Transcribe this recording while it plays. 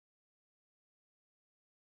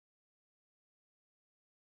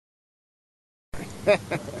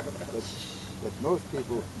but most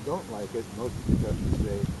people don't like it. Most professors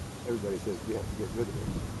say, everybody says we have to get rid of it.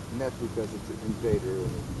 And that's because it's an invader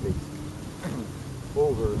and it takes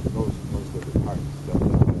over most of the parts.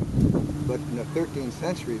 But in the 13th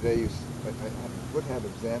century, they used, I would have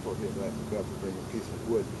an example here, but I forgot to bring a piece of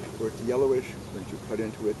wood, where it's yellowish when you cut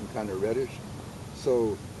into it and kind of reddish.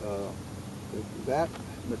 So that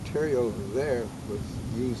material there was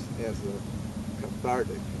used as a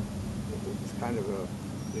cathartic. It's kind of a,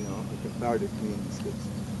 you know, a cathartic means it's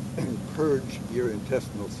purge your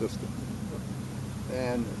intestinal system.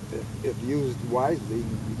 And if used wisely,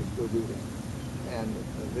 you can still do that. And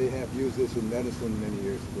they have used this in medicine many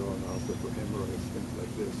years ago, and also for hemorrhoids, things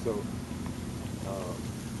like this. So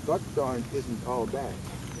buckthorn isn't all bad.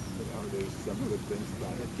 You know, there's some good things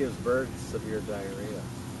about it. It gives birds severe diarrhea.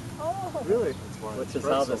 Oh, Really? Which is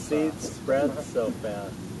how the seeds spread so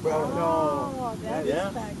fast. Well, oh, that's yeah.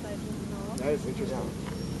 a fact I didn't know. that is interesting.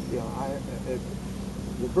 Yeah,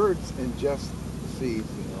 the birds ingest seeds,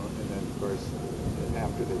 you know, and then of course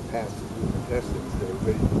after they pass through the intestines, they're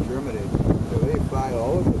ready to germinate. So they fly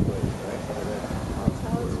all over the place, right? So That's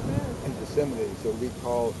how it spreads. and disseminate. So we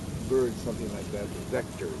call birds something like that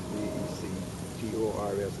vectors,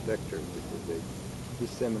 V-E-C-T-O-R-S, vectors, because they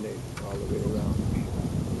disseminate all the way around.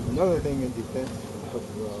 Another thing in defense of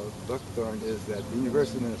buckthorn is that at the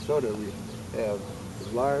University of Minnesota we have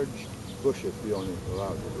large bushes we only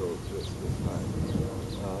allowed to grow this high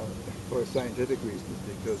for scientific reasons,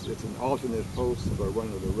 because it's an alternate host for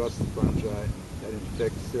one of the rust fungi that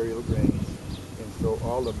infects cereal grains, and so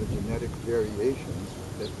all of the genetic variations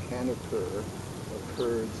that can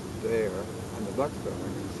occurs there on the buckthorn,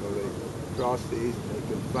 and so they cross these and they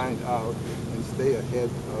can find out and stay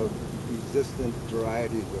ahead of resistant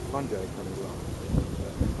varieties of fungi coming along.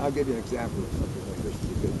 I'll give you an example of something like this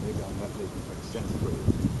because maybe I'm not making much sense for you.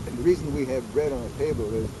 And the reason we have bread on the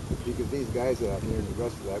table is because these guys out here in the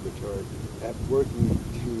Rust Laboratory are working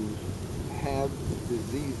to have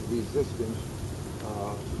disease-resistant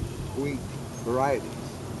wheat varieties.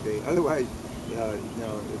 Okay, otherwise, you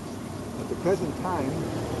know, at the present time,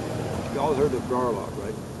 you all heard of Garlog,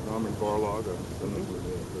 right? Norman Borlaug, or someone who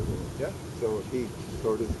may have heard of him. Yeah. So he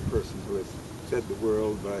sort of is the person who has fed the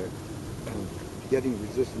world by getting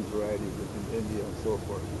resistant varieties in India and so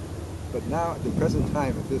forth. But now, at the present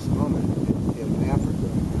time, at this moment, in Africa,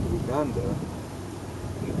 Uganda,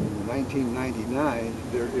 in 1999,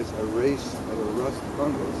 there is a race of a rust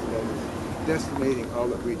fungus that is decimating all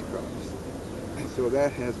the wheat crops. And so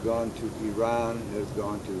that has gone to Iran, has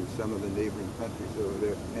gone to some of the neighboring countries over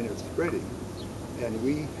there, and it's spreading. And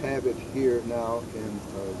we have it here now in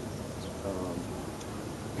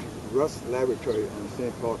Rust Laboratory on the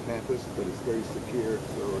St. Paul campus, but it's very secure.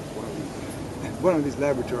 So it's one of these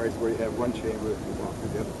laboratories where you have one chamber, you walk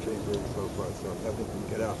through the other chamber, and so forth, so nothing can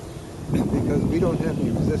get out. Because we don't have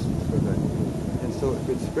any resistance for that. And so if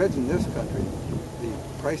it spreads in this country, the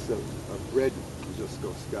price of bread will just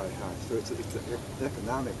go sky high. So it's an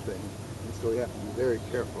economic thing, and so you have to be very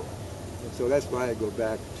careful. And so that's why I go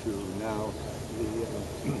back to now the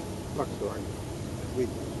buckthorn. We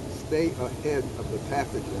stay ahead of the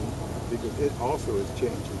pathogen because it also is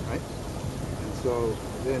changing, right? And so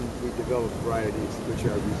then we develop varieties which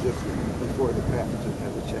are resistant before the pathogen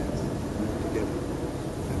has a chance to get it.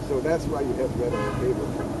 And so that's why you have bread on the table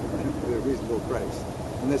at a reasonable price,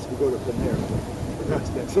 unless we go to Panera. That's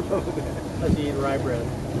expensive over there. Unless you eat rye bread.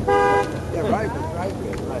 Yeah, rye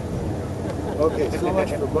bread, right. Okay, so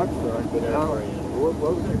much for buckthorn, but now, what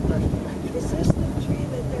was your question? Is this the tree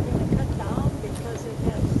that they're going to cut down because it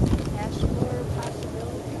has ash borer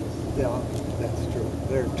possibilities? Yeah, that's true.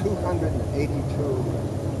 There are 282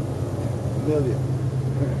 million.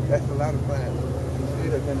 That's a lot of plants in the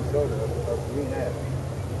state of Minnesota of green ash.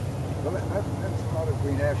 Well, I've spotted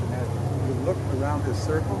green ash, and as you look around this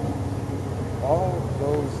circle, all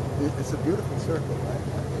those, it's a beautiful circle, right?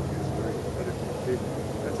 I think it's very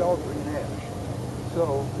beautiful. That's all green ash.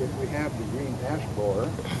 So if we have the green ash borer,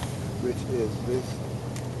 which is this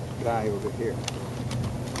guy over here,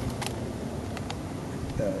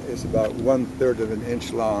 it's about 1/3 of an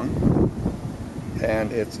inch long,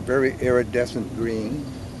 and it's very iridescent green.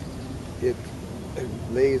 It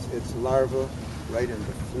lays its larva right in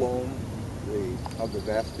the phloem of the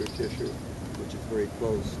vascular tissue, which is very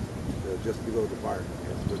close, just below the bark,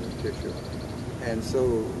 with the tissue. And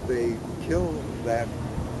so they kill that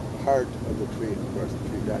part of the tree, and of course the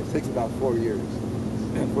tree dies. It takes about 4 years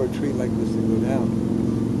for a tree like this to go down.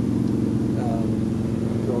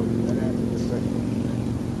 So that answers the question.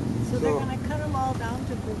 So they're going to cut them all down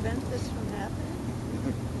to prevent this from happening?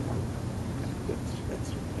 That's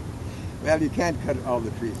right. Well, you can't cut all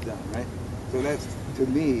the trees down, right? So that's, to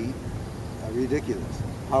me, ridiculous.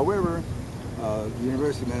 However, the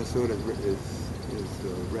University of Minnesota is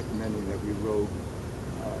recommending that we grow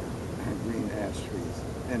green ash trees,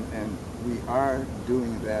 and we are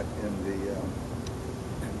doing that in the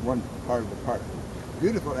one part of the park.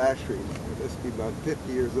 Beautiful ash tree. It must be about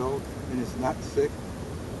 50 years old, and it's not sick.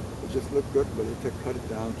 It just looked good, but they cut it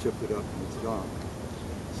down, chipped it up, and it's gone.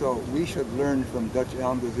 So we should learn from Dutch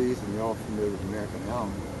elm disease, and you're all familiar with American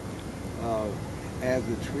elm. As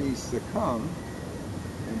the trees succumb,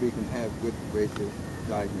 and we can have good ways to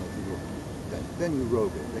diagnose it, then you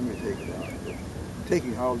rogue it, then you take it out. But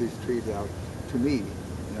taking all these trees out, to me,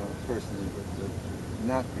 personally, would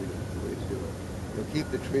not be the way to do it. We'll keep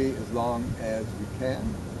the tree as long as we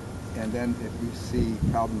can, and then if we see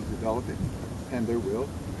problems developing, and there will,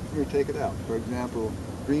 we take it out. For example,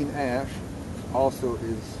 green ash also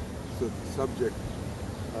is subject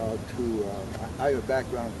to, I have a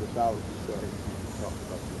background in pathology, so I can talk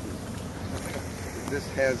about this. This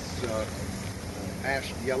has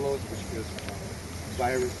ash yellows, which is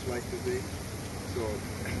virus-like disease. So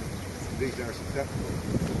these are susceptible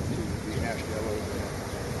to the ash yellows.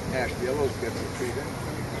 Ash yellows gets the tree then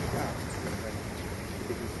and we cut it down.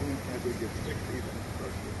 Because as soon as it gets sick, even of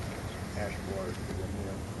course the ash borers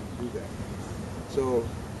will do that. So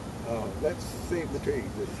let's save the trees.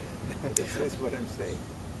 That's what I'm saying.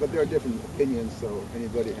 But there are different opinions, so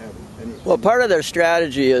anybody have any? Well, part of their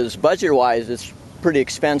strategy is budget-wise, it's pretty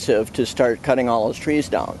expensive to start cutting all those trees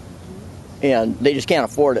down, and they just can't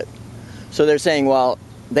afford it. So they're saying, well,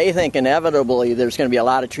 they think inevitably there's going to be a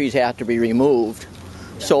lot of trees have to be removed.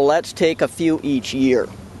 So let's take a few each year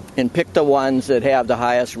and pick the ones that have the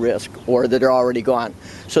highest risk or that are already gone.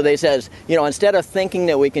 So they says, instead of thinking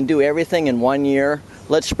that we can do everything in 1 year,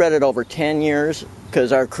 let's spread it over 10 years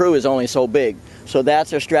because our crew is only so big. So that's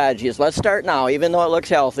their strategy is let's start now, even though it looks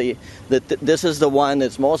healthy, that this is the one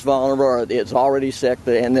that's most vulnerable or it's already sick,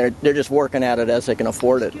 and they're just working at it as they can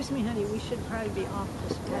afford it. Excuse me, honey, we should probably be off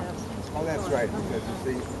this path. Oh, that's right, because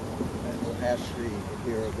you see an ash tree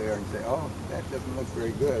here or there and say, oh, that doesn't look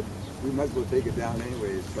very good. We might as well take it down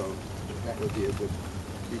anyways, so that would be a good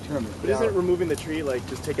determinant. But isn't removing the tree like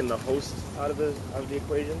just taking the host out of the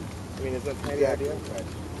equation? I mean, is that kind of the idea? Right.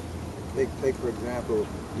 Take for example,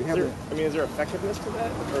 we have is there effectiveness to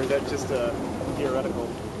that, or is that just a theoretical?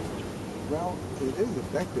 Well, it is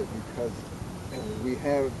effective because we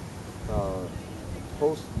have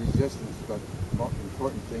host resistance, but the most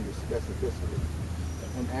important thing is specificity.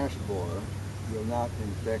 An ash borer will not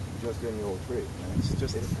infect just any old tree. It's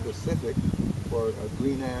specific for a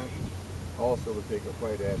green ash. Also, will take a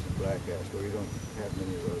white ash and black ash, but we don't have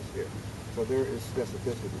many of those here. So there is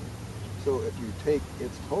specificity. So if you take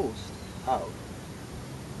its host out,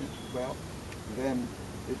 well, then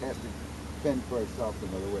it has to fend for itself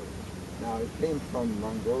another way. Now, it came from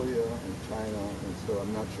Mongolia and China, and so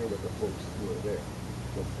I'm not sure what the hosts were there.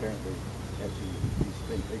 But apparently, actually, these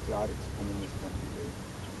things, exotics come in this country, they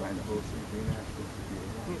find a host in green ash.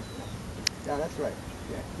 Yeah, that's right.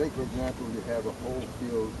 Yeah. Take, for example, you have a whole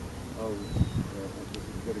field of, this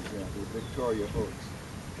is a good example, Victoria oaks.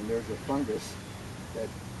 And there's a fungus that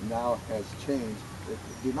now has changed. It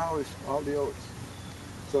demolished all the oats.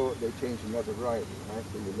 So they changed another variety, right?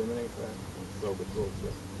 So you eliminate that and sow the oats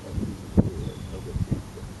that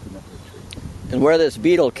tree. And where this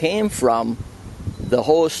beetle came from, the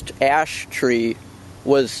host ash tree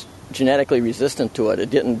was genetically resistant to it. It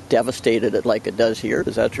didn't devastate it like it does here.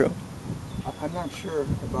 Is that true? I'm not sure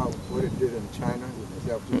about what it did in China. Is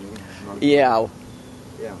that what you mean? Yeah.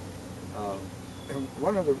 Yeah.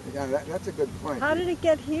 One of the that's a good point. How did it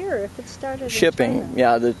get here if it started Shipping. in China?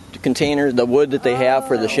 Yeah, the containers, the wood that they have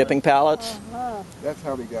for the shipping pallets. That's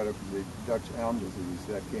how we got the Dutch elm disease.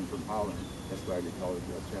 That came from Holland. That's why they call it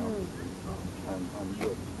Dutch elm disease. On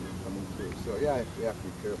wood coming through. So yeah, we have to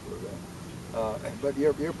be careful of that. But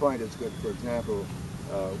your point is good. For example,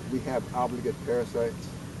 we have obligate parasites,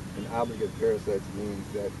 and obligate parasites means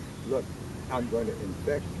that, look, I'm going to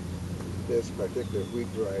infect this particular wheat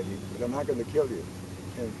variety, but I'm not going to kill you,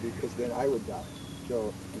 and because then I would die.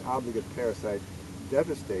 So an obligate parasite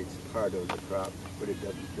devastates part of the crop, but it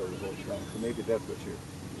doesn't kill the whole crop. So maybe that's what you're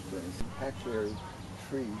referring to. Hectare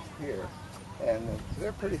trees here, and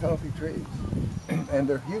they're pretty healthy trees, and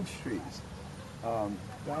they're huge trees.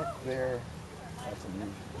 Back there, that's some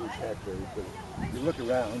huge hectares, but if you look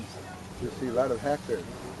around, you'll see a lot of hectares.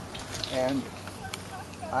 And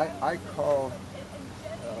I call,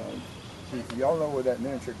 y'all know where that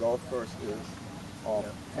miniature golf course is, off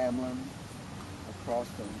Hamlin, across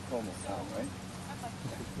from Comotown, right?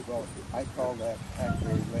 Well, I call that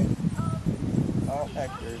Hackberry Lane. All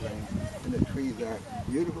Hackberry Lane. And the trees are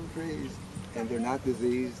beautiful trees, and they're not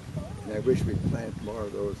diseased. And I wish we'd plant more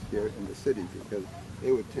of those here in the city because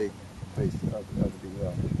it would take place of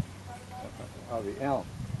the elm.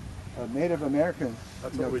 Native Americans,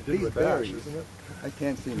 That's you know, what we did these with berries, ash, isn't it? I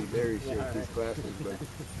can't see any berries here with these glasses, but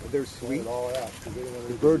they're sweet. All ash.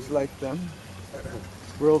 The birds like them,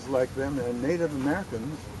 squirrels like them, and Native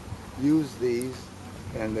Americans use these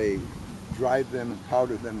and they dried them and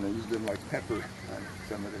powdered them. They use them like pepper on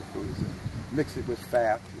some of their foods and mix it with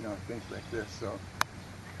fat, you know, things like this. So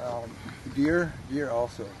deer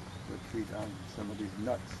also would feed on some of these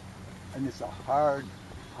nuts. And it's a hard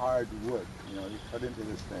wood, you know, you cut into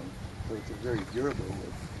this thing. So it's a very durable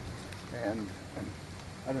wood. And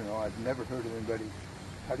I don't know, I've never heard of anybody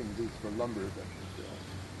cutting these for lumber, but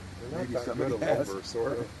They're not maybe that somebody good of has. lumber,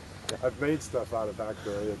 sort of. I've made stuff out of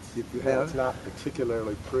backberry. It's, If you have? It's not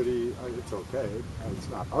particularly pretty. It's okay. It's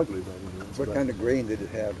not ugly by any means. What but, kind of grain did it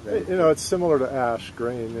have then? You know, it's similar to ash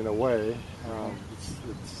grain in a way. It's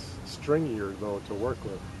stringier though to work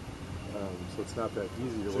with, so it's not that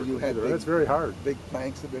easy to So work you with had either. And it's very hard. big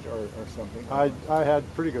planks of it or something? I had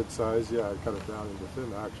pretty good size. Yeah, I cut it down into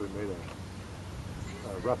thin. I actually made a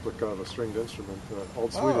replica of a stringed instrument,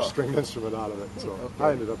 old Swedish stringed instrument out of it. So Okay.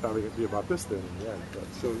 I ended up having it be about this thin in the end. But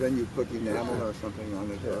So then you put enamel or something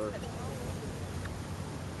on it? Yeah. Or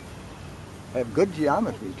have good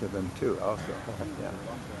geometry to them too, also. Yeah,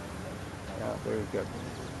 very good.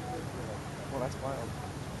 well, that's wild.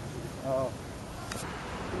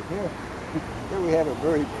 Here we have a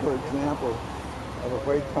very poor example of a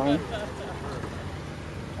white pine.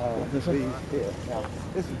 These here. Now,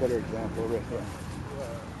 this is a better example right here.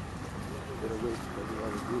 Better wait for the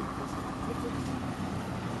other group.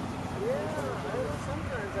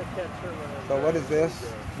 Sometimes I catch her when I'm So what is this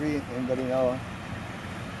tree? Anybody know?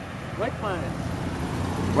 white pine.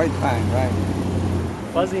 White pine, right?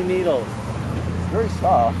 Fuzzy needles. It's very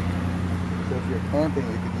soft. So if you're camping,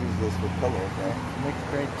 you could use this for pillows, right? Makes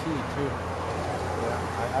great tea too.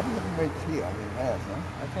 Yeah. I've never made tea. I mean, it has, huh?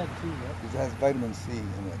 I've had tea, yep. Because it has vitamin C in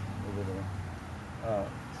it over there.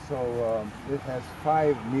 It has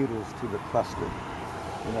 5 needles to the cluster.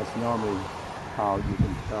 And that's normally how you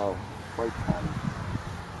can tell white pine.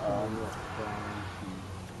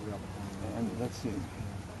 And let's see.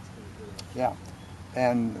 Yeah.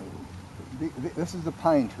 And this is a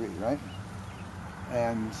pine tree, right?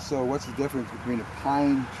 And so what's the difference between a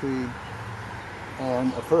pine tree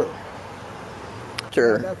and a fir?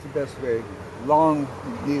 Sure. That's the best way. Long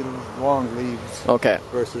needles, long leaves Okay.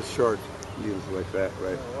 versus short needles like that,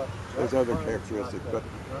 right? There's other characteristics, but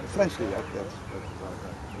essentially that's about right.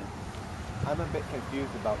 I'm a bit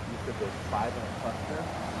confused about you said there's 5 in a cluster.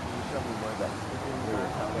 Can you show me where that's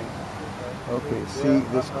Okay, see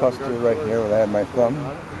this cluster right here where I have my thumb?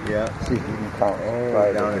 Yeah. See if you can count.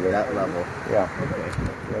 Oh, down at that level. Yeah. Okay.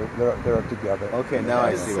 They're together. Okay, now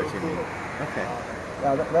I see what you mean. Okay.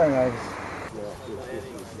 Yeah, very nice.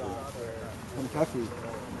 Kentucky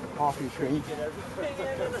coffee tree.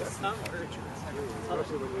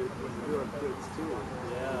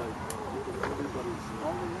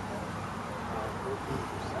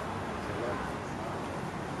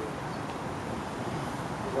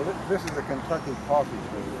 Well, this is a Kentucky coffee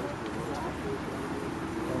tree.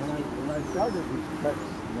 And when I started these treks a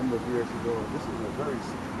number of years ago, this is a very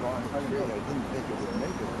strong tree. I didn't think it would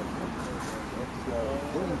make it, but it's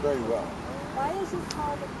doing very well. Why is it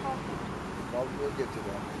called a coffee? Well, we'll get to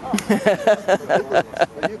that.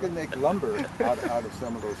 But you can make lumber out of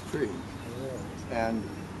some of those trees. And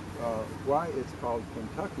why it's called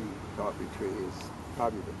Kentucky coffee tree is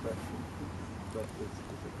probably the question. But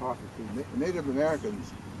it's a coffee tree. Native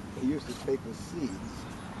Americans, they used to take the seeds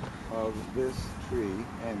of this tree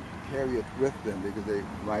and carry it with them because they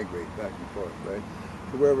migrate back and forth, right?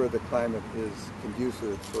 To wherever the climate is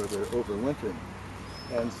conducive for their overwintering.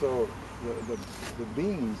 And so the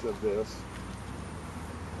beans of this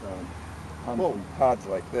come from pods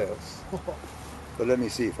like this. But let me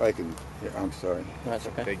see if I can, here, I'm sorry. That's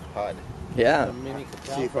okay. Big pod. Yeah.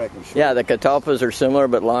 See if I can show Yeah, the catalpas are similar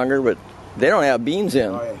but longer, but they don't have beans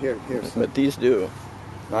in. Oh, yeah, here's some. But these do.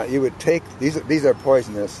 Now you would take, these are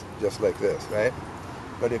poisonous just like this, right?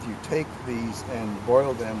 But if you take these and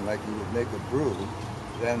boil them like you would make a brew,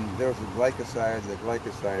 then there's a glycoside. The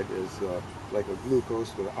glycoside is like a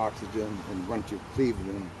glucose with oxygen, and once you cleave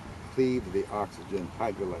the oxygen,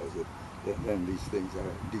 hydrolyze it, then these things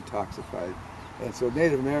are detoxified. And so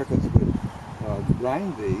Native Americans would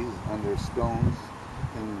grind these on their stones,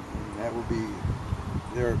 and that would be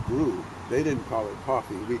their brew. They didn't call it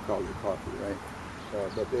coffee, we called it coffee, right?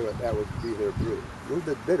 But that would be their brew. A little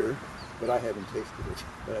bit bitter, but I haven't tasted it,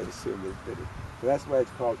 but I assume it's bitter. So that's why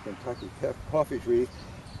it's called Kentucky coffee tree.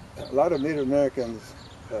 a lot of Native Americans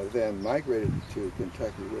then migrated to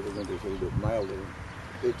Kentucky where the winters are a little bit milder.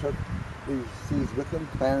 They took these seeds with them,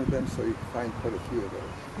 planted them, so you can find quite a few of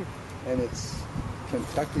those. And it's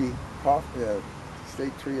Kentucky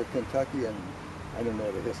state tree of Kentucky, and I don't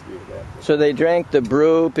know the history of that. So they drank the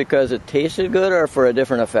brew because it tasted good or for a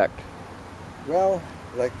different effect? Well,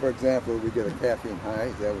 like for example, we get a caffeine high.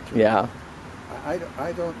 Is that what you're Yeah.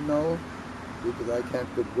 I don't know because I can't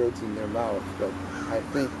put words in their mouth, but I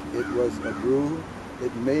think it was a brew.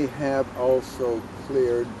 It may have also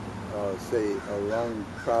cleared, say, a lung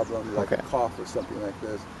problem like a cough or something like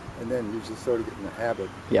this, and then you just sort of get in the habit.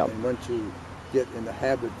 Yep. And once you get in the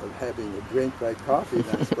habit of having a drink like coffee,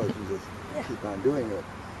 then I suppose you just keep on doing it.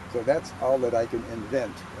 So that's all that I can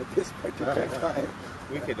invent at this particular time.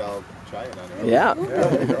 We could all try it on our own. Yeah.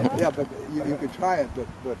 Yeah, but you could try it,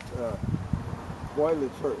 but boil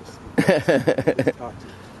it first. Talk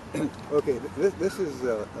to you. Okay, this is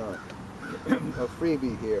a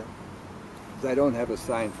freebie here. I don't have a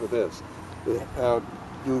sign for this.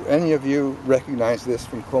 Do any of you recognize this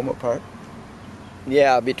from Como Park?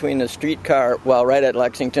 Yeah, between the streetcar, well, right at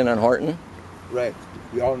Lexington and Horton. Right.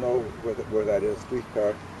 You all know where that is,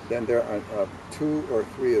 streetcar. Then there are 2 or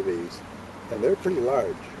 3 of these, and they're pretty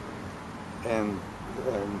large. And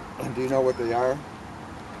do you know what they are?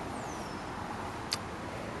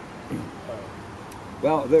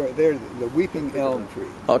 Well, they're the weeping elm tree.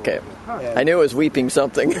 Okay. And, I knew it was weeping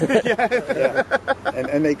something. yeah.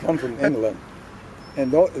 And they come from England.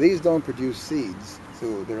 And these don't produce seeds,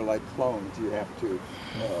 so they're like clones. You have to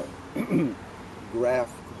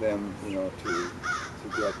graft them, to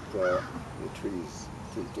get the trees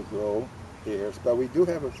to grow here. But we do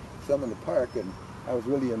have some in the park, and I was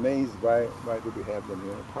really amazed why did we have them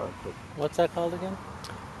in the park. But What's that called again?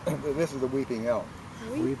 this is the weeping elm.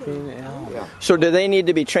 Weeping elm. Yeah. So do they need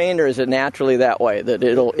to be trained, or is it naturally that way? That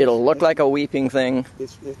it'll look like a weeping thing,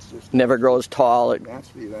 It's just never grows tall, it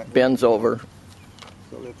naturally that bends over.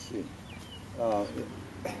 So let's see.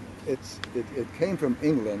 It came from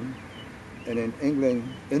England, and in England,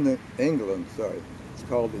 it's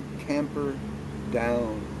called the Camper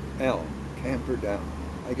Down elm. Camper Down.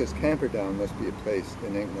 I guess Camper Down must be a place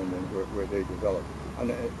in England where they developed on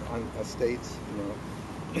estates,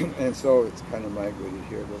 and so it's kind of migrated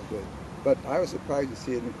here a little bit. But I was surprised to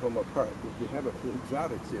see it in Como Park. We have a few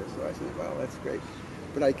exotics here, so I said, well, that's great.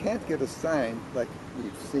 But I can't get a sign like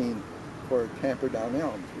we've seen for Camper Down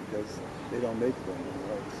elms because they don't make them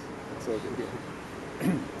anymore. It's over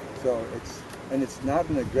here. So it's not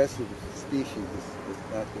an aggressive species. It's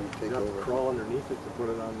not going to take You have over. to crawl underneath it to put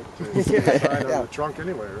it on the sign on the trunk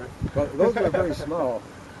anyway, right? Well, those were very small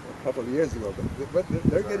a couple of years ago, but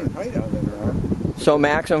they're getting height on them now. So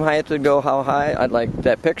maximum height would go how high? I'd like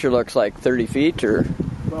that picture looks like 30 feet or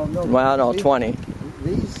no, 20.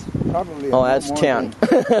 These probably. Oh, that's 10.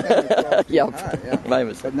 10 or 12 feet Yep. high, yeah. My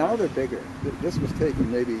mistake. But now they're bigger. This was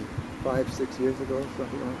taken maybe 5-6 years ago,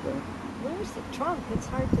 something like that. Where's the trunk? It's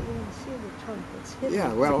hard to even see the trunk. It's hidden.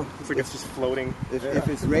 Yeah, well, It's like it's just floating. if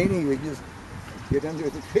it's raining, we just get under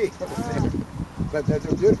the tree. But that's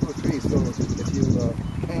a beautiful tree. So if you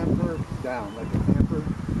camper down, like a camper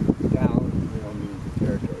down, means the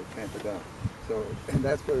territory, camper down. So and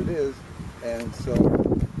that's what it is. And so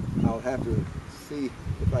I'll have to see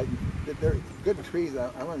if I can. They're good trees.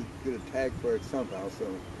 I want to get a tag for it somehow. So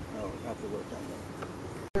I'll have to work on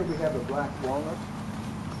that. Here we have a black walnut.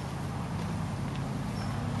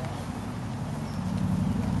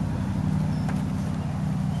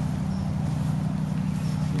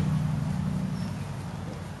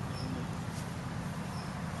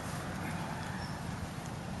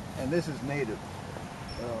 And this is native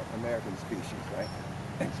American species, right?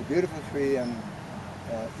 It's a beautiful tree, and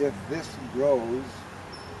if this grows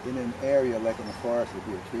in an area like in the forest, it'd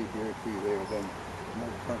be a tree here, a tree there, then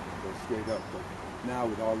another trunk would go straight up. But now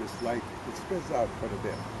with all this light, it spreads out quite a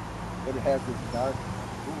bit. But it has this dark.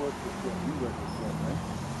 Who worked with it? You worked with it, right?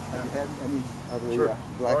 Have you had any of the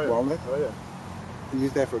black walnut? Oh, yeah. You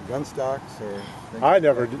use that for gun stocks or? I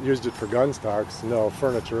never used it for gun stocks. No,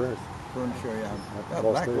 furniture. Furniture, yeah. Well,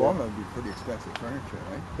 Mostly, black yeah. walnut would be pretty expensive furniture,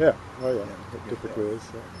 right? Yeah. Oh, yeah. Yeah, It typically is.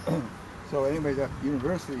 Yeah. So anyway, the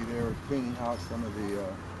university, they were cleaning out some of the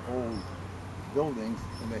old buildings,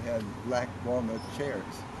 and they had black walnut chairs.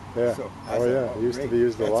 Yeah. So I Oh, said, yeah. It used to great, be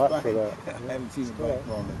used a that's lot fine. for that. I haven't seen a black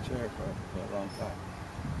walnut chair for a long time.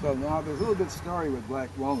 So now there's a little bit of story with black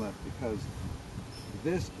walnut because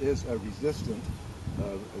this is a resistant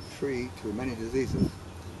a tree to many diseases,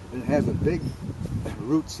 and it has a big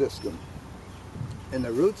root system. And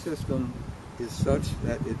the root system is such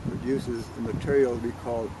that it produces the material we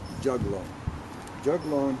call juglone.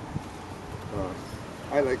 Juglone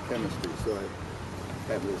I like chemistry, so I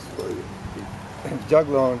have this for you.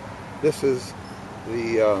 Juglone, this is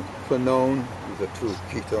the quinone, the two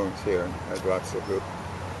ketones here, hydroxyl group.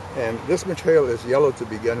 And this material is yellow to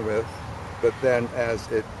begin with, but then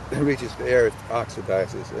as it reaches the air, it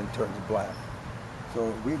oxidizes and turns black.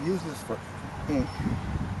 So we've used this for ink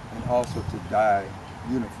and also to dye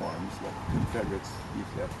uniforms, like Confederates use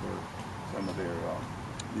that for some of their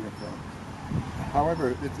uniforms.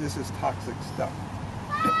 However, this is toxic stuff.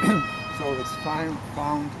 So it's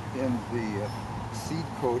found in the seed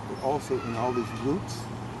coat, but also in all these roots,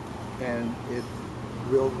 and it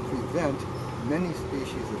will prevent many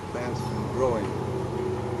species of plants from growing.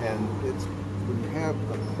 And it's when you have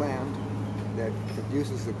a plant that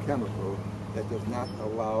produces a chemical that does not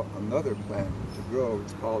allow another plant to grow,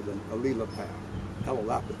 it's called an allelopath,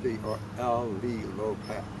 allelopathy or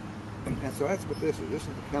allelopath. And so that's what this is. This is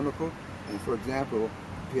the chemical. And for example,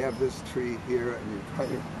 if you have this tree here and you try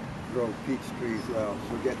to grow peach trees, well,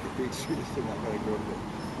 forget the peach trees, they're not going to grow good.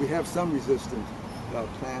 We have some resistant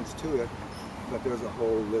plants to it, but there's a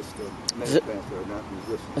whole list of many plants that are not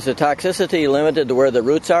resistant. Is the toxicity limited to where the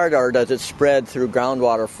roots are, or does it spread through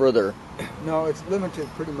groundwater further? No, it's limited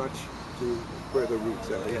pretty much to where the roots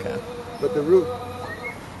are. Yeah. Okay. But the root... Wow,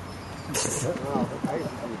 I used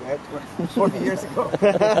to do that 20 years ago.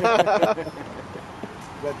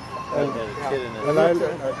 But,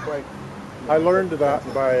 I learned that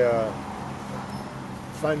by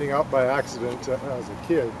finding out by accident as a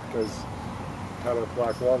kid, because I had a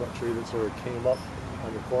black walnut tree that sort of came up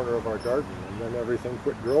on the corner of our garden, and then everything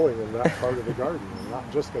quit growing in that part of the garden, and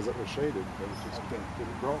not just because it was shaded, but it just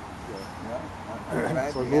didn't grow.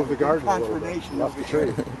 So we moved the garden a little bit, left the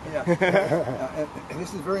tree. Yeah. And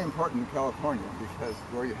this is very important in California, because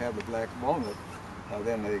where you have the black walnut,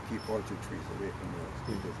 then they keep orchard trees away from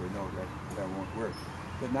those, because they know that won't work.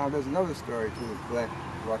 But now there's another story too with black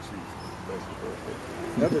watchings.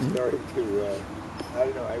 Another story too. I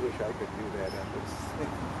don't know. I wish I could do that.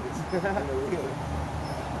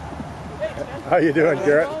 How you doing,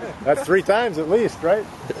 Garrett? That's 3 times at least, right?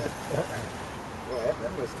 Well,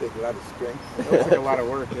 that must take a lot of strength. That looks like a lot of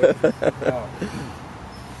work.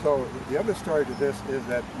 So the other story to this is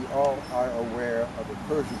that you all are aware of the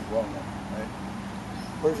Persian walnut, right?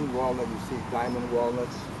 Persian walnut, you see diamond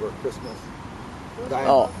walnuts for Christmas.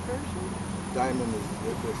 Diamond is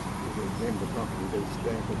the name of the company. They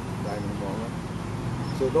stand for diamond walnut.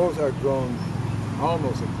 So those are grown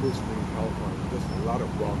almost exclusively in California. Just a lot of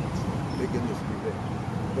walnuts, big industry there.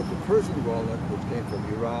 But the Persian walnut, which came from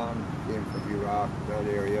Iran, came from Iraq, that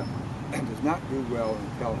area, does not do well in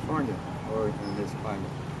California or in this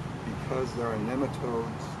climate because there are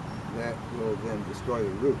nematodes that will then destroy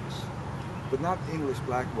the roots. But not English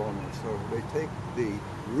black walnut. So they take the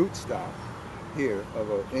rootstock here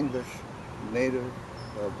of an English native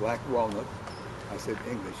black walnut. I said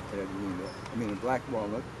English, I didn't mean that. I mean a black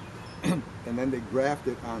walnut, and then they graft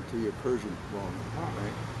it onto your Persian walnut,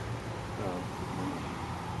 right?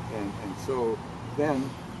 And so then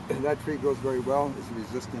that tree grows very well. It's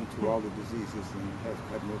resistant to all the diseases and has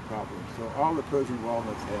no problems. So all the Persian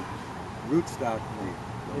walnuts have rootstock made.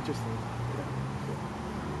 Interesting.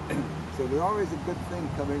 So there's always a good thing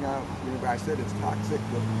coming out. You know, I said it's toxic,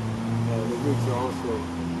 but the roots are also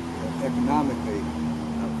economically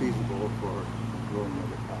feasible for growing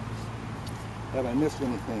other crops. Have I missed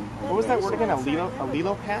anything? What was that word again?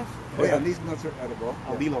 Allelopath? Oh yeah, these nuts are edible.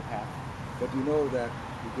 Allelopath. But you know that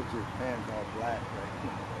you get your hands all black, right?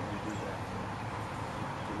 When you do that.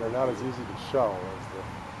 They're not as easy to shell as the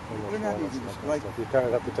They're not easy to shell. Like, you kind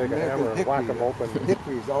of have to take a hammer and whack them open.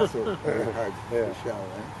 Hickory is also very hard to shell,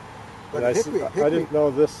 right? But I didn't know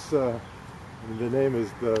this. The name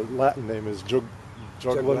is the Latin name is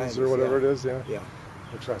juglans or whatever it is. Yeah.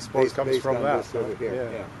 Which I suppose comes from that.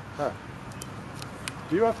 Yeah. Huh.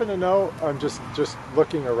 Do you happen to know? I'm just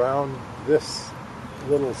looking around this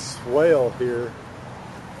little swale here.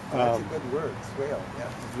 That's a good word, swale. Yeah.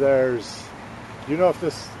 Do you know if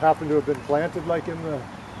this happened to have been planted like in the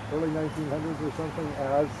early 1900s or something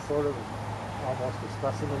as sort of almost a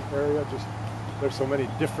specimen area? Just there's so many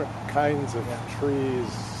different kinds of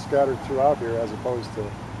trees scattered throughout here as opposed to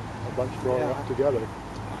a bunch growing up together.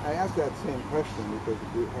 I asked that same question because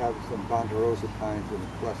we have some Ponderosa pines in a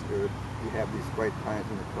cluster. You have these white pines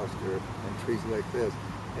in a cluster and trees like this.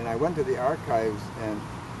 And I went to the archives, and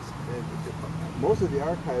most of the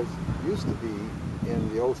archives used to be in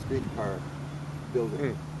the old streetcar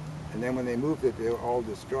building. And then when they moved it, they were all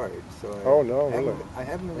destroyed. So I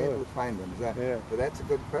haven't been able to find them. But that's a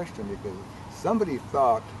good question because somebody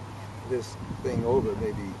thought this thing over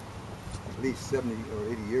maybe at least 70 or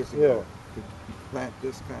 80 years ago. to plant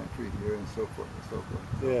this kind of tree here and so forth and so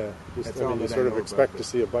forth. Yeah, just That's I all mean, you that I sort of know expect about to this.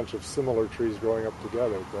 see a bunch of similar trees growing up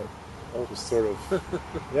together, but just sort of,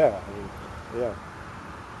 yeah, I mean, yeah.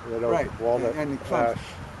 Red oak, Right, walnut, and the clumps. ash,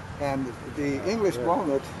 And the English Yeah.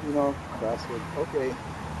 walnut, you know, basswood. okay,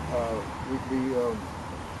 we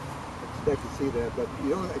expect to see that, but you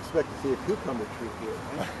don't expect to see a cucumber tree here,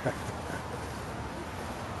 right?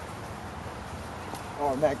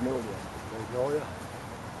 Or magnolia. Magnolia.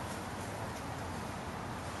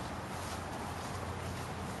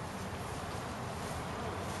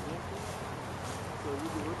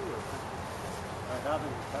 I have in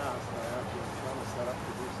the past, I actually am trying to set up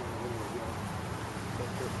to do some video again.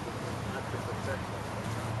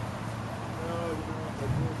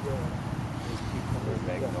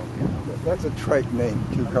 That's a trite name,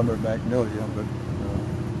 cucumber magnolia, but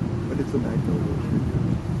it's a magnolia tree.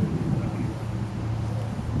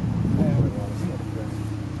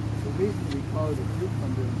 The reason we call it a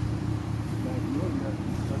cucumber magnolia is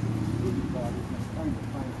because of the fruity bodies, and I'm trying to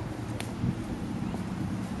find it.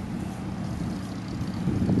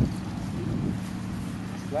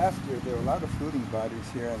 Last year there were a lot of fruiting bodies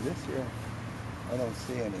here, and this year I don't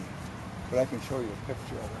see any. But I can show you a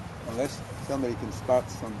picture of it, unless somebody can spot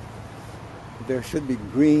some. There should be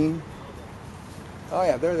green. Oh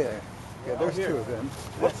yeah, there they are. Yeah, there's two of them.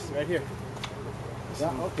 Whoops, right here.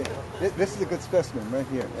 Yeah, okay. This is a good specimen right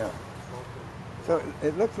here. Yeah. So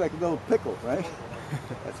it looks like a little pickle, right?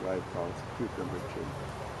 That's why I call it cucumber tree.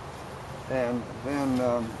 And then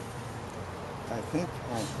I think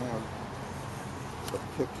I have a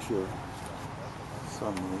picture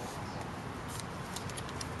somewhere.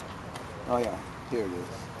 Oh yeah, here it is.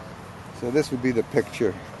 So this would be the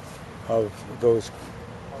picture of those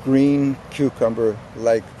green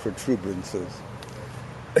cucumber-like protuberances.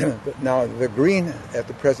 Now they're green at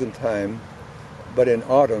the present time, but in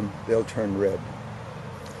autumn they'll turn red.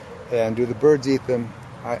 And do the birds eat them?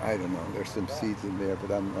 I don't know. There's some seeds in there,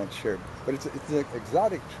 but I'm not sure. But it's an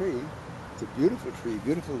exotic tree. It's a beautiful tree,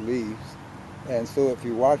 beautiful leaves. And so if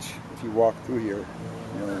you walk through here,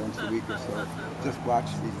 once a week or so, just watch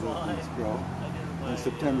these little things grow. In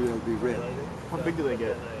September they'll be red. How big do they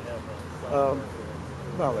get?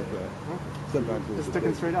 About like that. Sometimes Just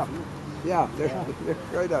sticking straight up. Yeah, they're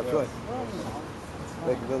right up. Right.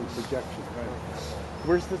 Like a little projection. Right.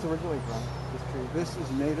 Where's this originally from? This tree? This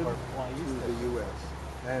is native to the U.S.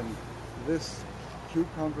 And this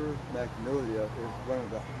cucumber magnolia is one of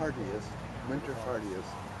the hardiest, winter hardiest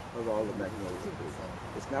of all the magnolia trees.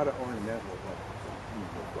 It's not an ornamental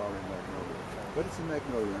flowering magnolia, but it's a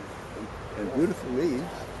magnolia and beautiful leaves,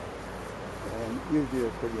 and usually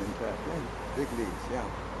they're pretty intact. Big leaves, yeah.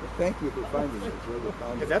 But thank you for finding it.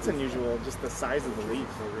 Yeah, that's unusual, just the size of the leaf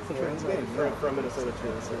for a Minnesota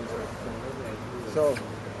tree. So,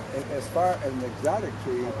 as far as an exotic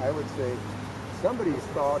tree, I would say somebody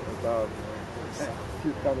thought about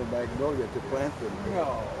cucumber magnolia to plant them.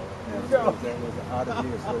 No. And so there was an oddity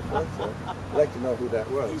and so forth. So I'd like to know who that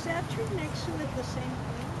was. Is that tree next to it the same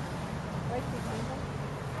thing? Right behind it?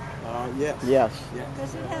 Yes. Yes.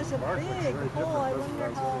 Because it has a big hole. I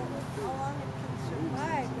wonder how long it can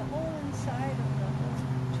survive. The whole inside of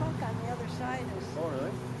the trunk on the other side is. Oh,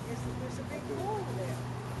 really? There's a big hole there.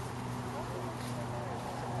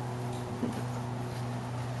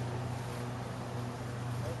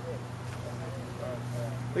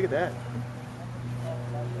 Look at that.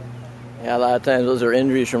 Yeah, a lot of times those are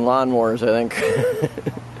injuries from lawnmowers, I think.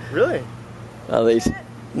 Really?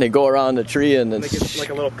 They go around the tree and And they it's get like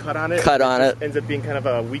a little cut on it. cut on it. Ends up being kind of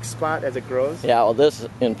a weak spot as it grows. Yeah, well, this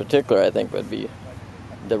in particular, I think, would be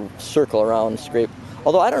the circle around scrape.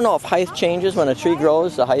 Although I don't know if height changes when a tree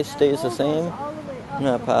grows, the height stays the same. I'm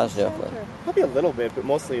not positive, but Probably a little bit, but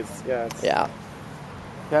mostly it's yeah. Yeah,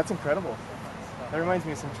 that's incredible. That reminds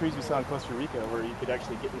me of some trees we saw in Costa Rica where you could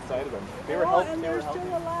actually get inside of them. They were healthy. And They were they're still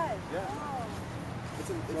healthy. alive. Yeah. Wow.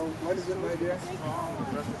 So what is it, my dear? Yeah,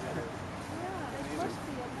 it must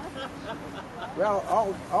be enough. Well,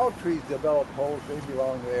 all trees develop holes. They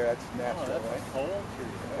belong there. That's natural, right?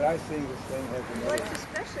 But I think this thing has Well, another it's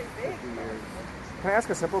especially big. 50 years. Can I ask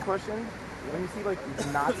a simple question? When you see like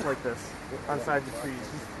knots like this on sides of trees,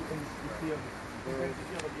 you feel there'll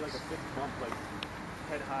be like a big bump, like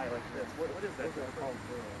head high, like this. What is that? Those are called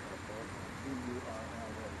burls.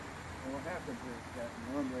 B-U-R-L-A. And what happens is that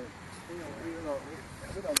normally, we don't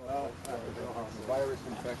know virus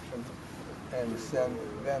infection, and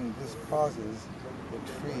then this causes the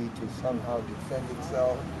tree to somehow defend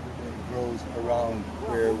itself, and it grows around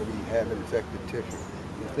where we have infected tissue.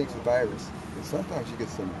 It thinks the virus. And sometimes you get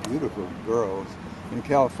some beautiful burls. In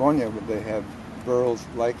California, they have burls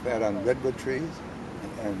like that on redwood trees,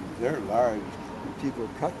 and they're large. And people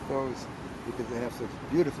cut those because they have such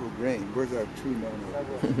beautiful grain. Where's our tree known?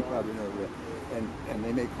 You probably know that. And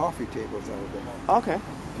they make coffee tables out of them. Okay.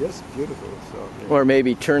 Just beautiful. So. Or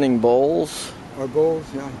maybe turning bowls. Or bowls,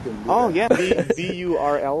 yeah. You can do Oh that. yeah,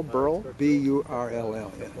 B-U-R-L, burl.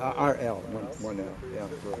 B-U-R-L-L, yeah. R-L, one L, yeah.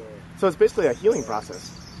 Burl. So it's basically a healing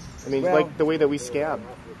process. I mean, Well, like the way that we scab.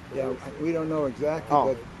 Yeah, we don't know exactly,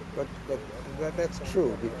 Oh. but that's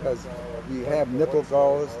true because you have nipple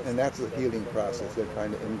galls, and that's a healing process. They're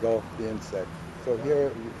trying to engulf the insect. So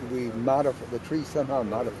here we modify, the tree somehow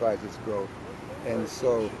modifies its growth, and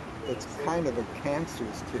so it's kind of a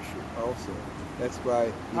cancerous tissue also. That's why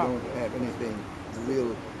you don't have anything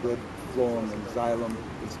real good phloem and xylem.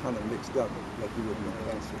 It's kind of mixed up like you would in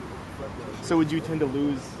cancer. So would you tend to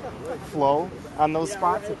lose flow on those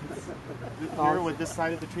spots? Here, would this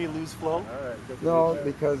side of the tree lose flow? No,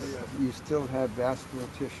 because you still have vascular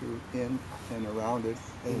tissue in and around it,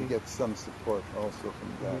 and you get some support also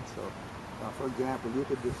from that. So, for example, you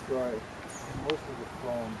could destroy most of the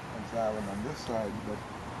phloem and xylem on this side, but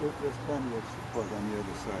there's plenty of support on the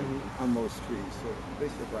other side on most trees, so they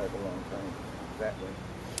survive a long time that way.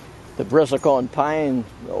 The bristlecone pine,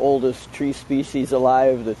 the oldest tree species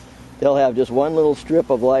alive, that they'll have just one little strip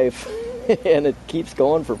of life, and it keeps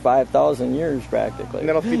going for 5,000 years practically. And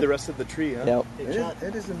that'll feed the rest of the tree, huh? Yep.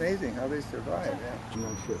 It is amazing how they survive. Yeah. I'm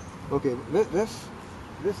not sure. Okay, this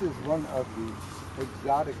is one of the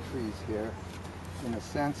exotic trees here, in a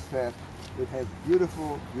sense that it has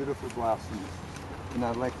beautiful, beautiful blossoms, and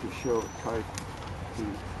I'd like to try to.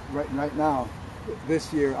 Right now,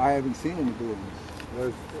 this year I haven't seen any blooms.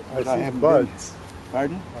 I see haven't buds.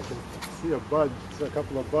 Pardon? I can see a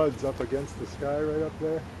couple of buds up against the sky right up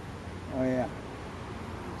there. Oh yeah.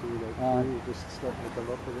 See that tree just starting to come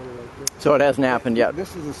up a little like this. So it hasn't happened yet.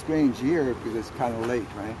 This is a strange year because it's kind of late,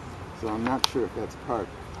 right? So I'm not sure if that's part.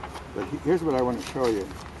 But here's what I want to show you.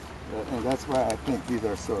 And that's why I think these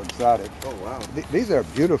are so exotic. Oh, wow. These are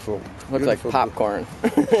beautiful. Looks like popcorn.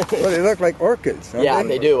 Well, they look like orchids. Don't Yeah,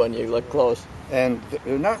 they do when you look close. And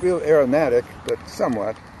they're not real aromatic, but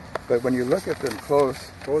somewhat. But when you look at them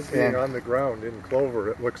close, Those being on the ground in clover,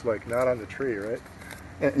 it looks like, not on the tree, right?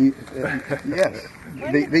 yes,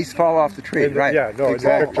 these fall off the tree, right? Yeah, no,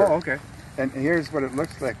 exactly. Oh, okay. And here's what it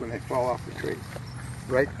looks like when they fall off the tree,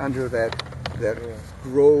 right under that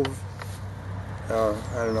grove. I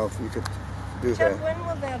don't know if you could do Chet, that. when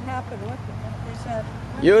will that happen? What is that?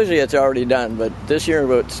 Usually it's already done, but this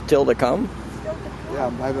year it's still to come. Still to come? Yeah,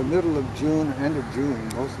 by the middle of June, end of June,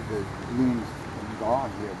 most of the blooms are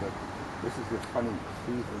gone here, but this is a funny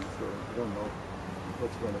season, so I don't know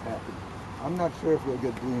what's going to happen. I'm not sure if we'll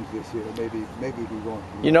get blooms this year. Maybe we won't.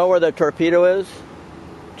 You know where the torpedo is?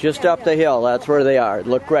 Just up the hill. That's where they are.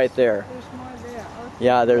 Look right there. There's more there. Okay.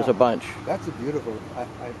 Yeah, there's a bunch. That's a beautiful. I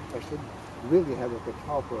should really have a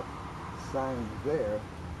catalpa sign there,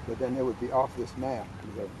 but then it would be off this map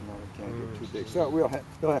because it can't get too big. So we'll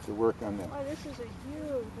have to work on that. Oh, this is a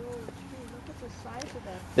huge old tree. Look at the size of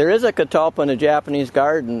that. There is a catalpa in a Japanese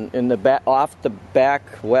garden in the back, off the back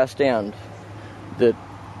west end. That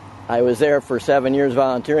I was there for 7 years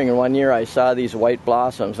volunteering, and one year I saw these white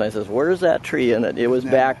blossoms. And I says, "Where's that tree?" And it was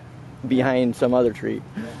back behind some other tree.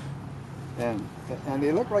 Yeah. And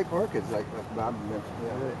they look like orchids, like Bob mentioned.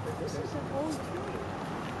 Yeah. This is an old tree.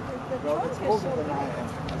 The Well, trunk it's is older so than I big. am.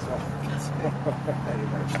 That's all I can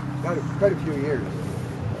say. Quite a few years.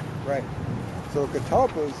 Right. So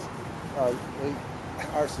catalpas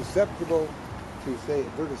are susceptible to, say,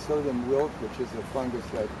 verticillium wilt, which is a fungus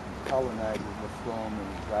that colonizes the phloem and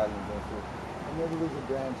xylem and so forth. And maybe there's a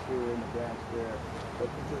branch here and a branch there, but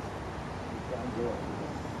it just can't grow.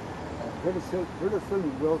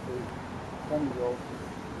 Verticillium wilt is funny wilt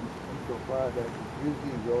insofar that it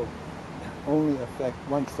usually will only affect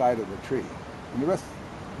one side of the tree, and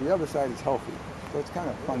the other side is healthy. So it's kind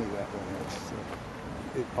of funny that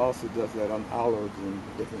way. It also does that on olives and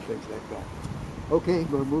different things like that. Okay,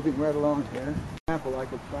 we're moving right along here. For example, I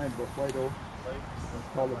could find the white oak. It's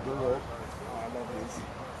called a bur oak. Oh, I love these.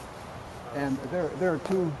 And there are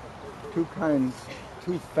two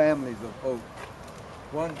families of oak.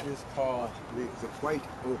 One is called the white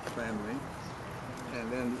oak family,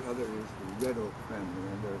 and then the other is the red oak family,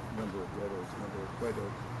 and there are a number of red oaks, a number of white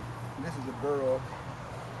oaks. And this is a bur oak,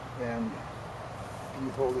 and can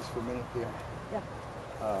you hold this for a minute there? Yeah.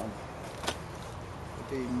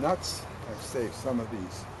 The nuts, I say some of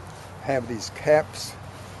these, have these caps,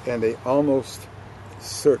 and they almost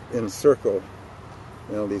encircle.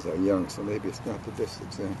 Well, these are young, so maybe it's not the best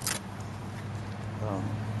example.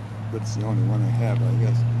 But it's the only one I have, I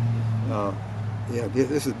guess. Yeah,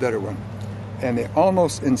 this is a better one. and they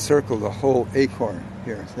almost encircle the whole acorn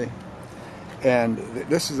here, see? And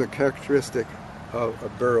this is a characteristic of a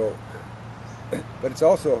bur oak. But it's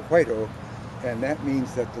also a white oak, and that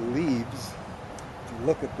means that the leaves, if you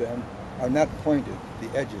look at them, are not pointed, the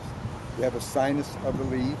edges. You have a sinus of the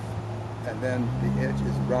leaf, and then the edge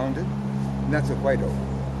is rounded, and that's a white oak.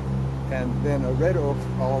 And then a red oak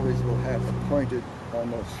always will have a pointed,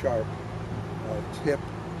 almost sharp tip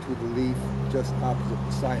to the leaf just opposite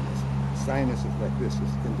the sinus. The sinus is like this,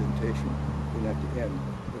 this indentation, and at the end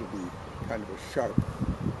it'll be kind of a sharp,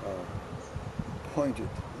 pointed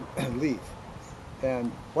leaf.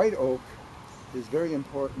 And white oak is very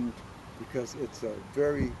important because it's a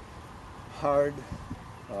very hard,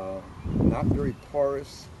 not very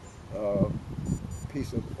porous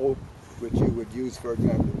piece of oak, which you would use, for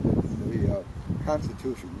example, the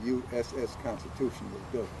Constitution, USS Constitution, was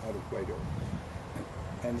built out of white oak.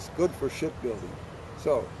 And it's good for shipbuilding.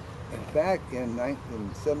 So, in fact, in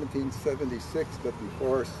 1776, but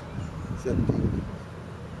before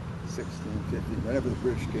 1750, whenever the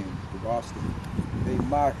British came to Boston, they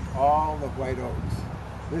marked all the white oaks.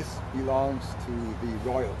 This belongs to the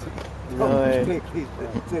royalty. Really?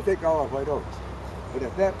 They take all the white oaks. But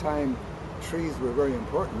at that time, trees were very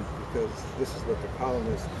important because this is what the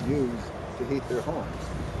colonists used to heat their homes.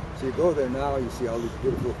 So you go there now, you see all these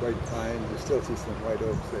beautiful white pines. You still see some white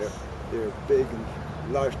oaks there. They're big and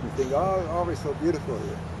lush, and you think, oh, always so beautiful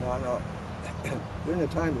here. No. During the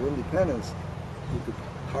time of independence, you could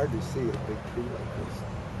hardly see a big tree like this.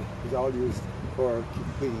 It was all used for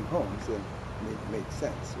heating homes, and it made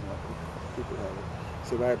sense. You know, people had to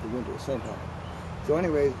survive the winter somehow. So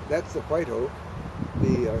anyway, that's the white oak.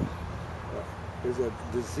 There's a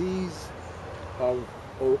disease of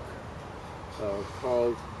oak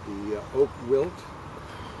called the oak wilt,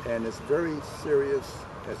 and it's very serious,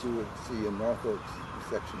 as you would see in Norfolk's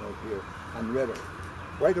section over here, on red oak.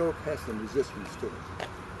 White oak has some resistance to it.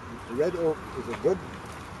 The red oak is a good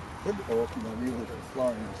oak, you know, even for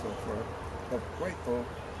flooring and so forth, but white oak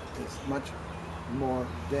is much more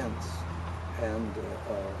dense and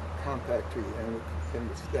compact tree, and it can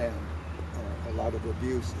withstand a lot of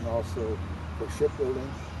abuse, and also for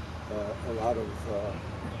shipbuilding, a lot of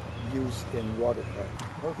use in watercraft.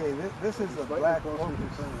 Okay, this is a black oak, and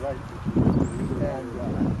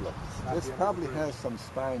this probably has some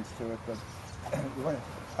spines to it, but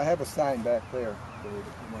I have a sign back there. So if you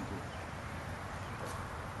want to.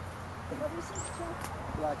 What is this, Treck?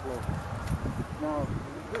 Black oak. Now,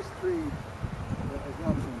 this tree has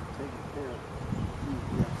not been taken care of.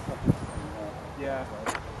 Yeah.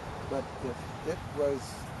 But if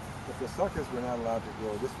the suckers were not allowed to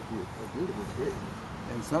grow, this would be a beautiful tree.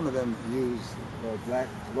 And some of them use black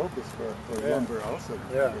locust for lumber also.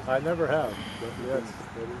 Yeah, I never have. But yes,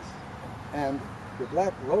 it is. And the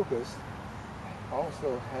black locust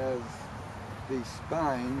also has the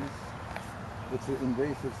spines. It's an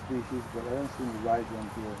invasive species, but I don't see any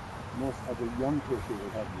rhizomes here. Most of the young tissue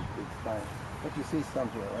will have these big spines. But you see some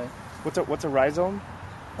here, right? What's a rhizome?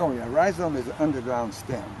 Oh yeah, rhizome is an underground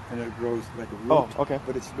stem, and it grows like a root. Oh, okay.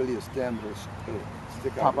 But it's really a stem that'll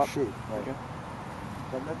stick Pop out up. a shoot. Right? Okay.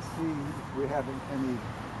 But let's see if we have any.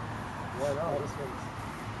 Well, no, this one's.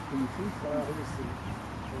 Can you see some?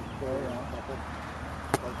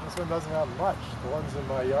 Like this one doesn't have much. The ones in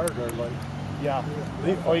my yard are like. Yeah.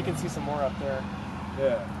 Oh, you can see some more up there.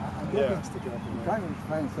 Yeah. I'm Yeah. trying to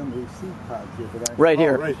find some of these seed pods here, but I. Right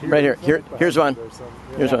here. right here. Right here. Here's one. There's some,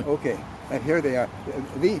 yeah. Here's one. Okay, and here they are.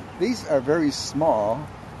 These are very small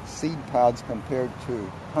seed pods compared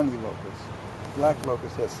to honey locust. Black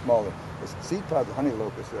locust has smaller. The seed pods of honey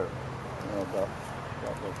locust are about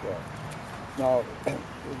like that. Now,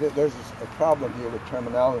 there's a problem here with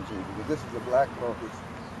terminology, because this is a black locust,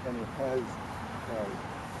 and it has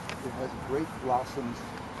great blossoms,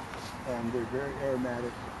 and they're very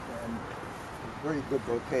aromatic and a very good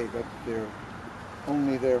bouquet, but they're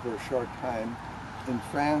only there for a short time. In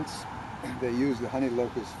France, they use the honey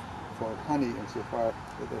locust for honey insofar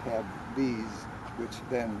that they have bees, which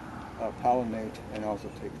then pollinate and also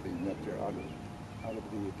take the nectar out of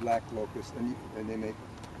the black locust, and they make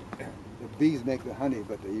the bees make the honey,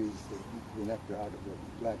 but they use the nectar out of the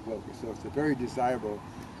black locust. So it's a very desirable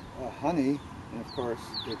honey, and of course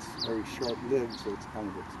it's very short-lived, so it's kind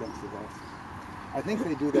of expensive also. I think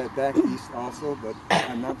they do that back east also, but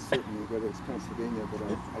I'm not certain whether it's Pennsylvania, but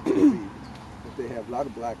I believe that they have a lot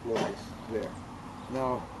of black locust there.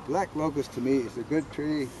 Now, black locust to me is a good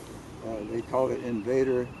tree. They call it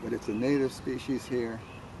invader, but it's a native species here,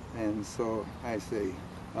 and so I say,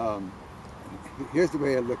 here's the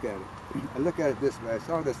way I look at it. I look at it this way. I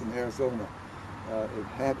saw this in Arizona. It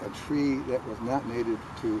had a tree that was not native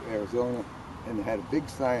to Arizona, and it had a big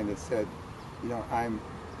sign that said, you know, I'm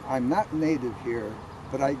not native here,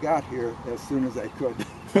 but I got here as soon as I could.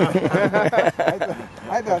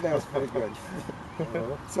 I thought that was pretty good.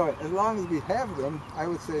 So as long as we have them, I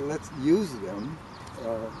would say let's use them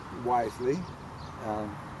wisely,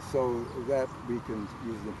 so that we can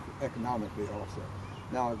use them economically also.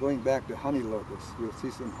 Now going back to honey locusts, we'll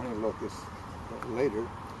see some honey locusts later.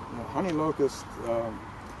 Now, honey locust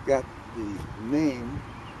got the name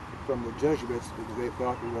from the Jesuits because they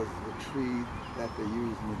thought it was the tree that they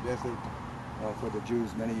used in the desert for the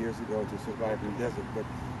Jews many years ago to survive in the desert. But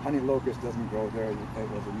honey locust doesn't grow there. It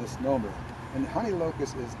was a misnomer. And honey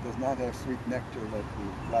locust does not have sweet nectar like the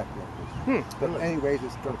black locust. But anyways,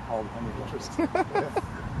 it's still called honey locust.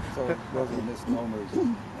 So those are misnomers.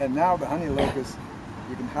 And now the honey locust,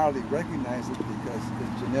 you can hardly recognize it because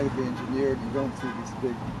it's genetically engineered. You don't see these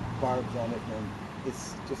big barbs on it, and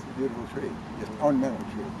it's just a beautiful tree. It's an ornamental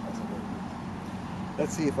tree, I suppose.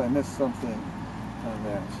 Let's see if I missed something on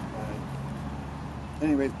that.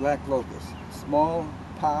 Anyways, black locust, small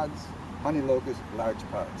pods, honey locust, large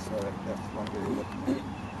pods. So that's one way of looking at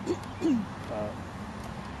it.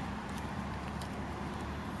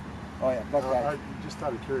 Oh yeah, buckeye. Just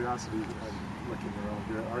out of curiosity, I'm looking around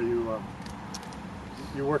here. Are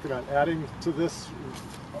you working on adding to this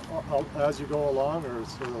as you go along, or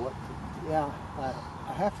sort of what? Yeah,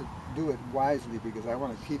 I have to do it wisely because I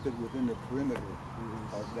want to keep it within the perimeter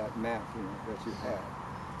of that map, you know, that you have.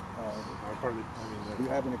 Do you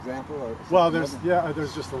have an example? Or well, there's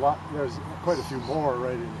just a lot. There's quite a few more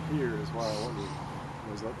right in here as well. I wondered.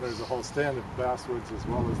 There's a whole stand of basswoods as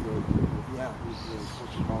well as the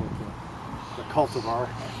what you call it, the cultivar. I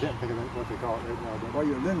can't think of what they call it right now. Well,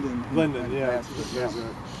 your linden. Linden, yeah.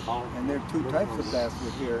 And there are two types of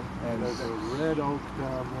basswood here. And there's a red oak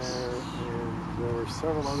down there, and there were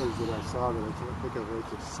several others that I saw that I can't think of right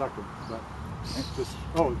this second. But just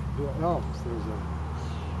the elms.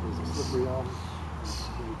 There's a slippery elm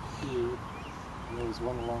right here. And there was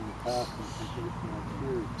one along the path and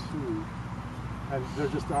here too. And there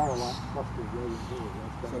just are a lot clustered right in here.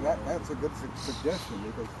 So that's a good suggestion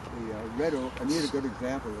because the red oak, I need a good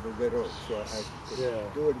example of the red oak. So I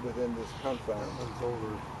could do it within this confine. It's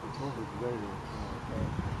over there.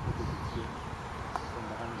 I think it's here. From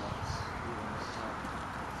behind us.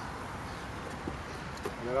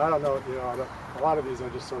 And then I don't know, a lot of these I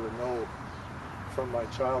just sort of know from my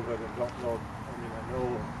childhood and don't know. I mean,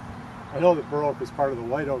 I know that bur oak is part of the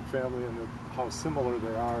white oak family and how similar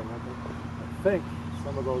they are. And I think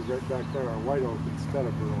some of those right back there are white oak instead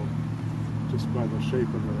of bur oak, just by the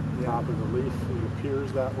shape of the top of the leaf. It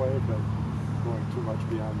appears that way, but going too much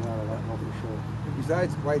beyond that, I don't know for sure.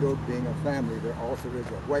 Besides white oak being a family, there also is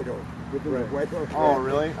a white oak within the white oak family. Oh,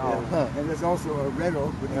 really? Yeah. And there's also a red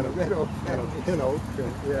oak within a red oak family.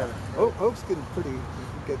 Oaks can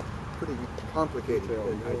get pretty complicated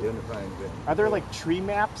in identifying them. Are there like tree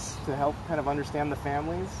maps to help kind of understand the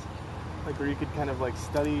families? Like where you could kind of like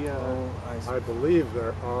study? I believe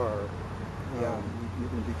there are. Yeah, you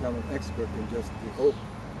can become an expert in just the oak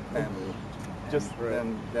family.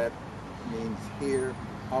 And that means here,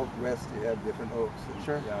 out west, you have different oaks. And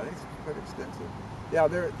sure. Yeah, it's quite extensive. Yeah,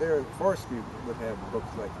 there forestry would have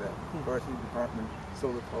books like that. Forestry department,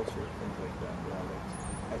 silviculture, things like that. Yeah,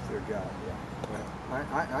 that's their job. Yeah.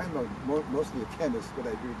 I'm mostly a chemist, but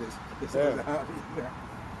I do this as a hobby. Yeah.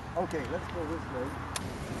 Okay, let's go this way.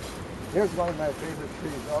 Here's one of my favorite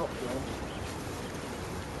trees also.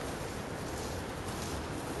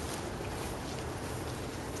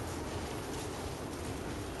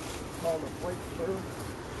 Called a white fir.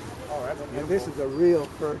 Oh, that's beautiful. And this is a real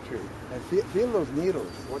fir tree. And feel those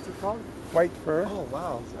needles. What's it called? White fir. Oh,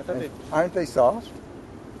 wow. I thought aren't they soft?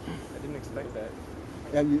 I didn't expect that.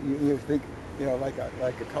 And you think, like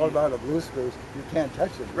a Colorado blue spruce, you can't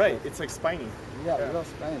touch it. Right, it's like spiny. Yeah, real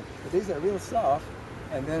spiny. But these are real soft.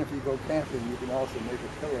 And then if you go camping, you can also make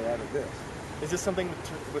a pillow out of this. Is this something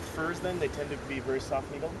with firs then? They tend to be very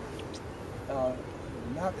soft needled?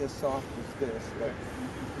 Not as soft as this, but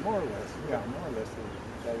more or less. Yeah, more or less.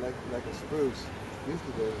 Like a spruce used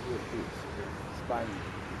to be with spiny.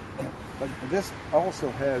 But this also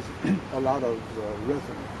has a lot of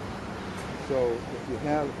resin. So if you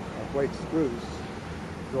have a white spruce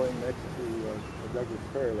growing next to a regular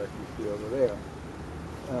fir like you see over there,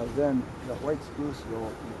 then the white spruce will,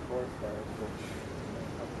 in the forest fire, go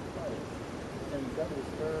up the fire. And regular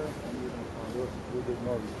fir and even a little bit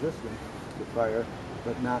more resistant to fire,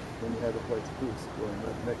 but not when you have a white spruce going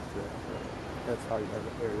right next to it. That's how you have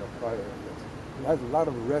an aerial fire in this. It has a lot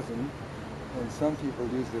of resin, and some people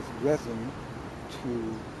use this resin to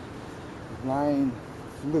line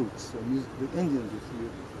flutes. So the Indians used to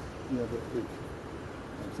use you know,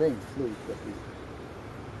 I'm saying flute, but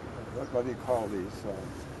what do you call these?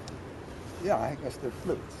 Yeah, I guess they're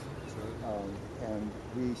flutes. And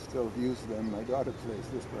we still use them. My daughter plays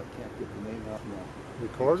this, but I can't get the name out now.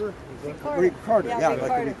 Recorder? Recorder, yeah, recorder.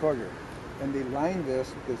 like a recorder. And they line this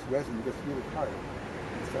with this resin, it gets really hard.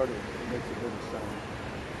 And sort of makes a little sound.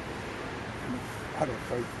 I don't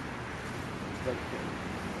know.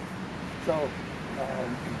 So,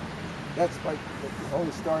 that's like the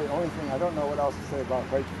only story, only thing. I don't know what else to say about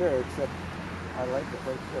White Fair, except I like the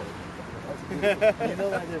White Fair. You know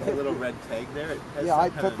why there's a little red tag there? It has Yeah, some I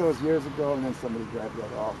kind put of- those years ago, and then somebody grabbed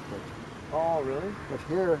that off. Oh, really? But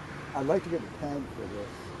here, I'd like to get a tag for this.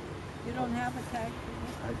 You don't have a tag for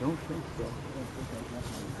this? I don't think so. I don't think I got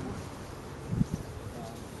one.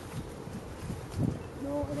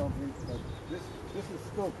 No, I don't think so. This is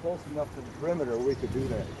still close enough to the perimeter we could do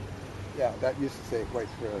that. Yeah, that used to say White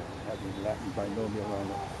Fair, having Latin binomial on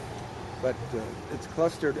it. But it's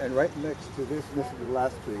clustered, and right next to this is the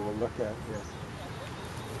last tree we'll look at here.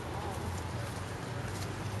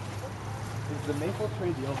 Is the maple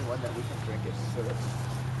tree the only one that we can drink as syrup?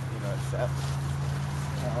 You know, as sap?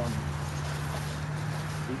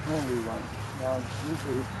 The only one. Now,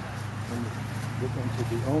 usually when you look into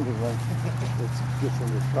the only one, it gets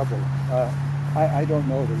into trouble. I don't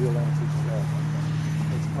know the real answer to that.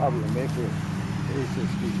 It's probably a maple acer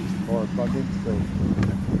species more abundant, so.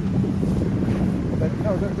 But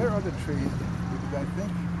no, there are other trees, because I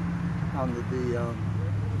think on the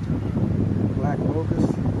black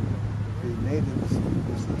locust, the natives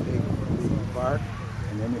used to take the bark,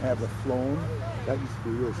 and then you have the phloem. That used to be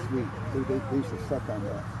real sweet. They used to suck on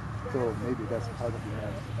that. So maybe that's part of the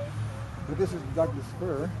answer. But this is Douglas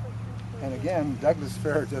fir, and again, Douglas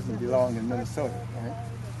fir doesn't belong in Minnesota, right?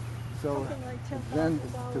 So then,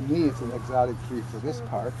 to me, it's an exotic tree for this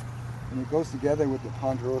park, and it goes together with the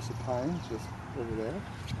ponderosa pine just over there,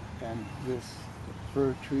 and this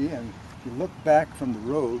fir tree. And if you look back from the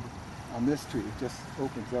road on this tree, it just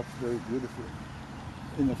opens up very beautifully.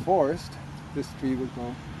 In the forest, this tree would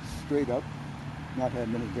go straight up, not have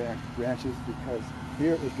many branches, because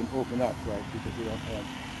here it can open up, right, because we don't have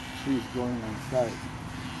trees growing on the side.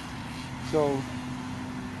 So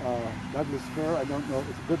Douglas fir, I don't know,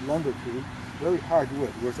 it's a good lumber tree, very hard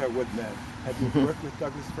wood. Where's our wood man? Have you worked with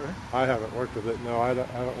Douglas fir? I haven't worked with it. No, I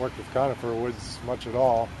haven't worked with conifer woods much at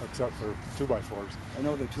all, except for 2x4s. I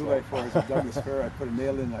know the 2x4s of Douglas fir. I put a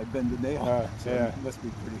nail in, I bend the nail, so yeah. it must be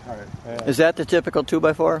pretty hard. Yeah. Is that the typical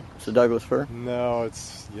 2x4? It's a Douglas fir? No,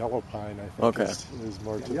 it's yellow pine, I think, Okay. is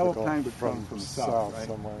more typical. Yellow pine would come from south, right?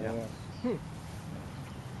 somewhere, Yeah.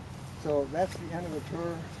 So that's the end of the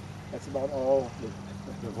tour. That's about all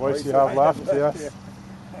The voice you have left, yes.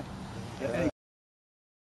 Any